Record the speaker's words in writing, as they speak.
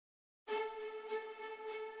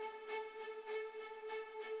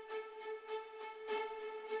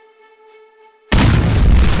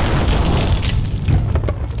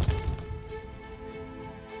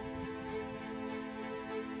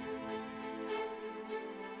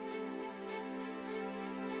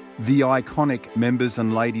The iconic Members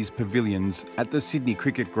and Ladies Pavilions at the Sydney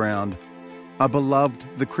Cricket Ground are beloved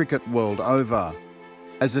the cricket world over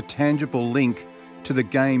as a tangible link to the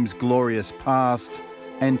game's glorious past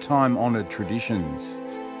and time-honoured traditions.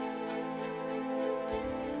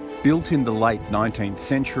 Built in the late 19th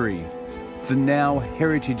century, the now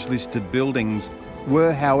heritage-listed buildings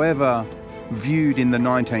were, however, viewed in the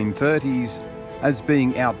 1930s as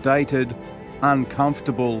being outdated,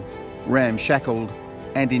 uncomfortable, ramshackled,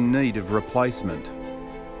 and in need of replacement.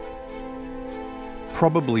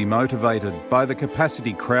 Probably motivated by the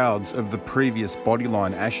capacity crowds of the previous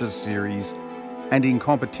Bodyline Ashes series and in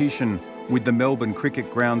competition with the Melbourne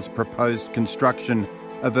Cricket Ground's proposed construction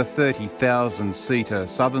of a 30,000-seater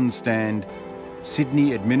southern stand,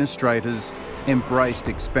 Sydney administrators embraced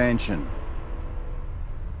expansion.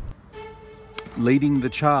 Leading the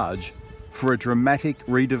charge for a dramatic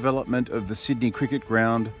redevelopment of the Sydney Cricket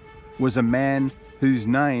Ground was a man whose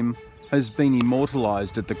name has been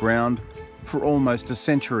immortalised at the ground for almost a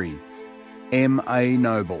century, M.A.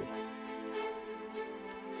 Noble.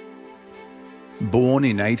 Born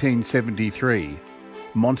in 1873,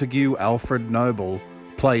 Montague Alfred Noble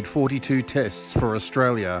played 42 tests for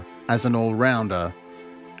Australia as an all-rounder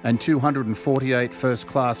and 248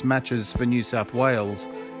 first-class matches for New South Wales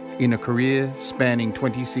in a career spanning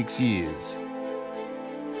 26 years.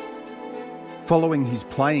 Following his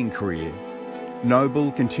playing career,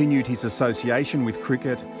 Noble continued his association with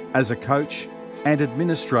cricket as a coach and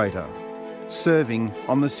administrator, serving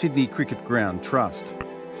on the Sydney Cricket Ground Trust.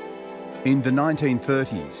 In the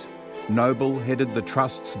 1930s, Noble headed the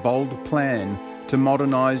Trust's bold plan to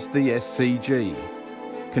modernise the SCG,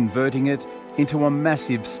 converting it into a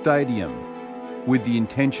massive stadium with the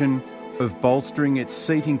intention of bolstering its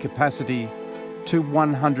seating capacity to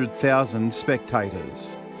 100,000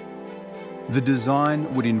 spectators. The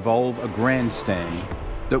design would involve a grandstand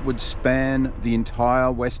that would span the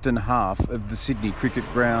entire western half of the Sydney Cricket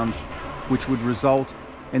Ground, which would result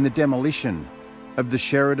in the demolition of the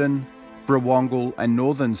Sheridan, Brawongal and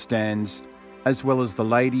Northern stands, as well as the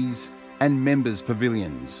Ladies and Members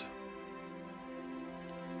Pavilions.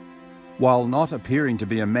 While not appearing to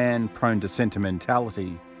be a man prone to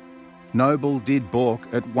sentimentality, Noble did balk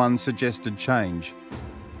at one suggested change: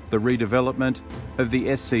 the redevelopment of the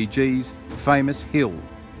SCG's famous hill.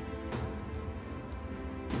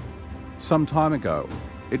 Some time ago,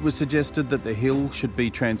 it was suggested that the hill should be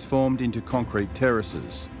transformed into concrete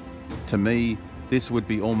terraces. To me, this would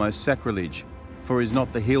be almost sacrilege, for is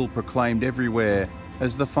not the hill proclaimed everywhere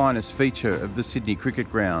as the finest feature of the Sydney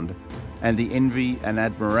Cricket Ground and the envy and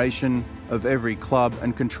admiration of every club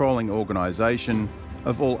and controlling organisation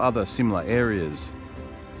of all other similar areas?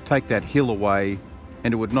 Take that hill away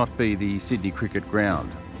and it would not be the Sydney Cricket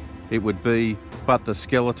Ground. It would be but the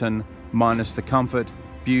skeleton minus the comfort,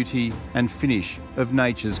 beauty and finish of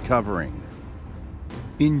nature's covering.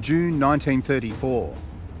 In June 1934,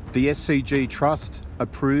 the SCG Trust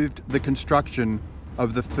approved the construction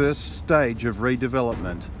of the first stage of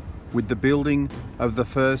redevelopment with the building of the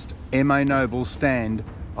first M.A. Noble stand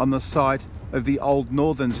on the site of the old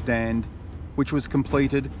Northern stand, which was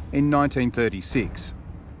completed in 1936.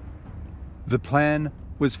 The plan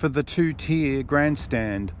was for the two-tier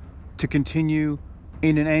grandstand to continue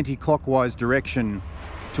in an anti-clockwise direction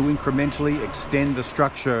to incrementally extend the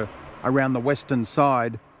structure around the western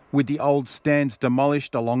side, with the old stands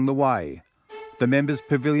demolished along the way. The Members'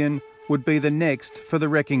 Pavilion would be the next for the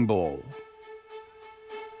wrecking ball.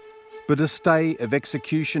 But a stay of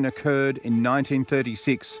execution occurred in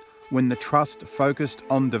 1936 when the Trust focused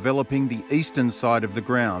on developing the eastern side of the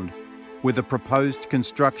ground with a proposed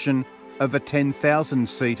construction of a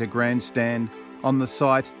 10,000-seater grandstand on the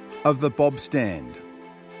site of the Bob Stand.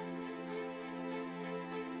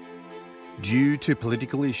 Due to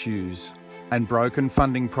political issues and broken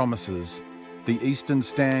funding promises, the eastern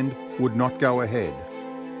stand would not go ahead,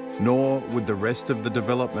 nor would the rest of the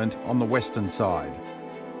development on the western side.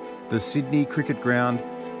 The Sydney Cricket Ground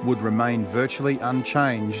would remain virtually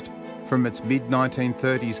unchanged from its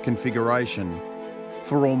mid-1930s configuration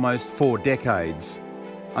for almost 4 decades,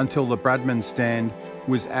 until the Bradman stand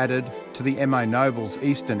was added to the M.A. Noble's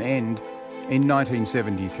eastern end in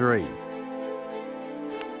 1973.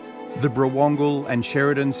 The Brawongal and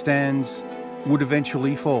Sheridan stands would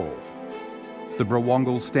eventually fall. The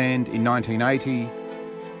Brawongal stand in 1980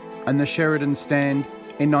 and the Sheridan stand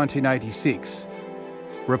in 1986,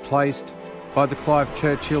 replaced by the Clive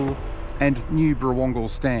Churchill and new Brawongal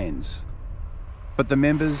stands. But the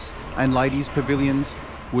Members and Ladies Pavilions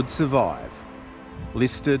would survive,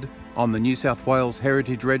 listed on the New South Wales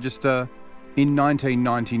Heritage Register in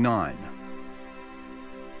 1999.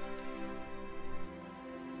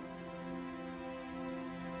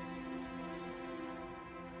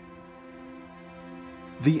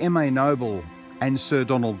 The M.A. Noble and Sir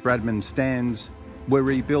Donald Bradman stands were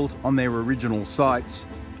rebuilt on their original sites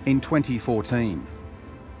in 2014.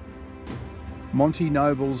 Monty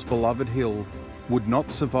Noble's beloved hill would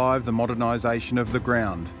not survive the modernisation of the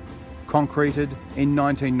ground, concreted in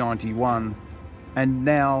 1991, and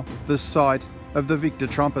now the site of the Victor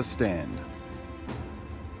Trumper stand.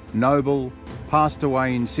 Noble passed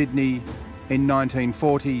away in Sydney in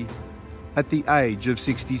 1940 at the age of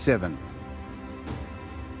 67.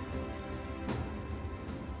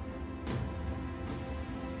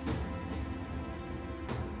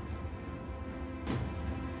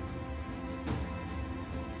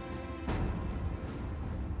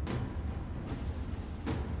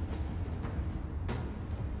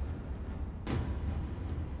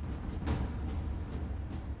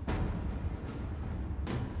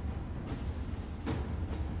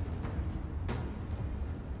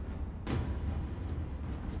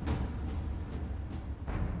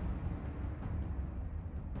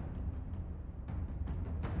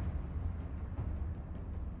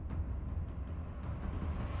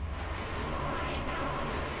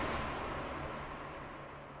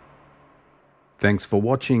 Thanks for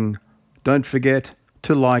watching. Don't forget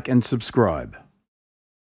to like and subscribe.